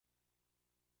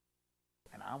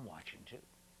I'm watching, too.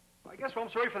 I guess I'm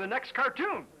sorry for the next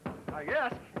cartoon. I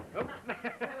guess.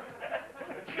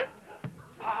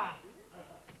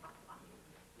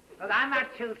 Well, I'm not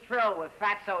too thrilled with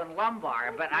Fatso and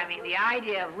Lumbar, but I mean, the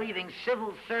idea of leaving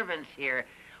civil servants here,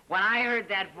 when I heard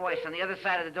that voice on the other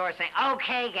side of the door saying,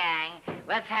 "Okay, gang,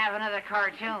 let's have another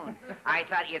cartoon," I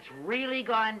thought it's really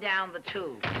gone down the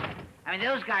tube. I mean,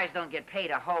 those guys don't get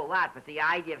paid a whole lot, but the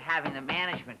idea of having the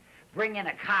management bring in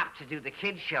a cop to do the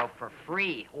kids' show for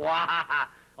free. Wow.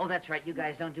 Oh, that's right, you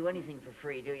guys don't do anything for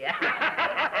free, do you? Come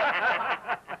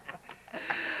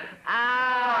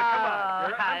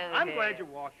on. I'm glad you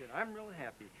walked in. I'm really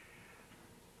happy.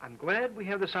 I'm glad we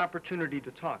have this opportunity to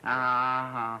talk.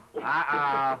 Uh-huh.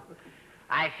 Uh-oh.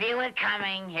 I feel it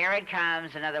coming. Here it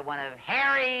comes. Another one of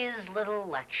Harry's little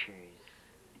lectures.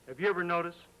 Have you ever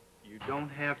noticed you don't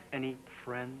have any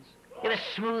friends? You have a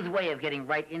smooth way of getting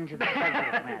right into the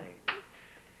subject matter.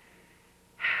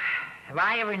 Have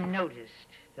I ever noticed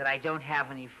that I don't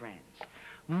have any friends?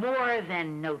 More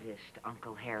than noticed,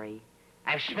 Uncle Harry.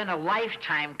 I've spent a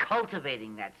lifetime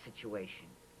cultivating that situation.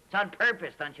 It's on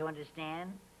purpose, don't you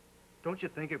understand? Don't you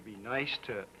think it'd be nice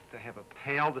to have a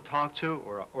pal to talk to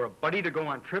or a buddy to go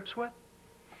on trips with?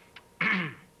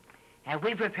 Have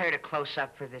we prepared a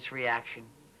close-up for this reaction?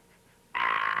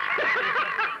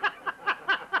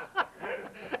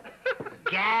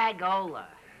 Gagola.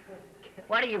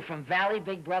 What are you, from Valley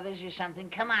Big Brothers or something?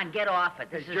 Come on, get off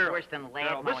it. This is Gerald, worse than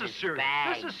Gerald, Ladmo this in is his serious.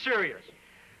 bag. This is serious.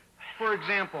 For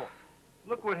example,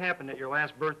 look what happened at your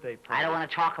last birthday party. I don't want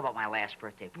to talk about my last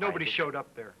birthday party. Nobody showed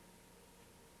up there.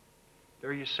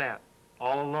 There you sat,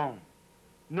 all alone.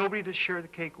 Nobody to share the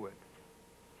cake with.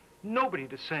 Nobody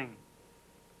to sing,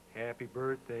 "Happy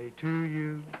birthday to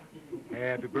you.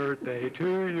 Happy birthday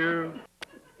to you.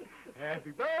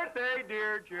 Happy birthday,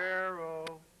 dear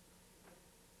Gerald.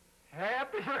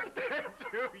 Happy birthday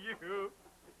to you."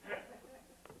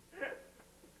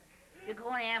 You're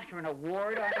going after an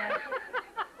award on this?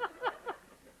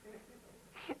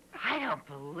 I don't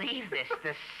believe this,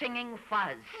 the singing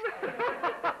fuzz.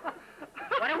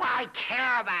 What do I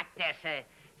care about this?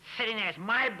 Sitting there, it's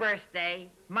my birthday,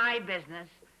 my business.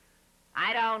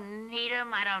 I don't need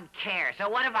him, I don't care. So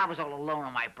what if I was all alone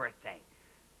on my birthday?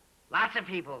 Lots of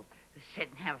people sit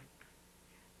and have...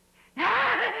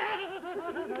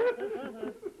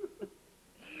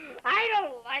 I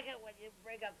don't like it when you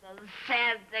bring up those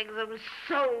sad things. I'm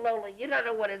so lonely. You don't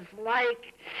know what it's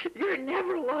like. You're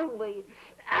never lonely.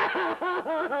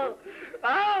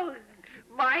 Oh,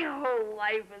 my whole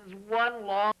life is one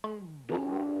long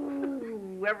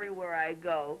boo everywhere I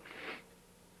go.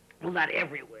 Well, not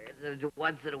everywhere.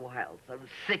 Once in a while, some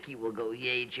sickie will go,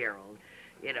 "Yay, Gerald."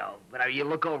 You know, but you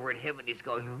look over at him and he's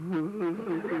going...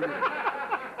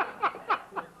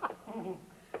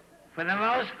 For the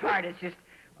most part, it's just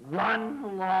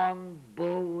one long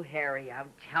boo, Harry.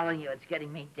 I'm telling you, it's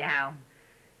getting me down.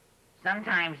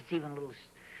 Sometimes it's even a little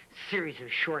series of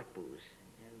short boos.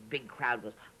 A big crowd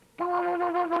goes...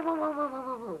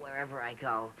 wherever I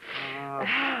go.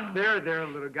 There,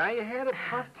 little guy. You had a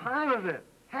tough time of it.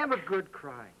 Have a good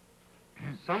cry.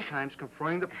 Sometimes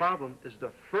confronting the problem is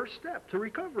the first step to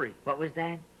recovery. What was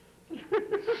that?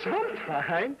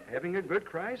 Sometimes having a good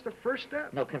cry is the first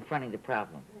step. No, confronting the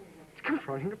problem. It's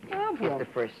confronting the problem. It's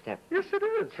the first step. Yes, it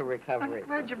is. To recovery. I'm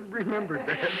glad you remembered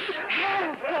that.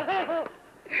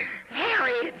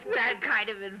 Harry, it's that kind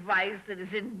of advice that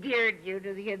has endeared you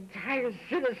to the entire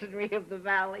citizenry of the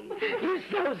valley. You're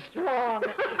so strong.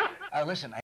 Listen,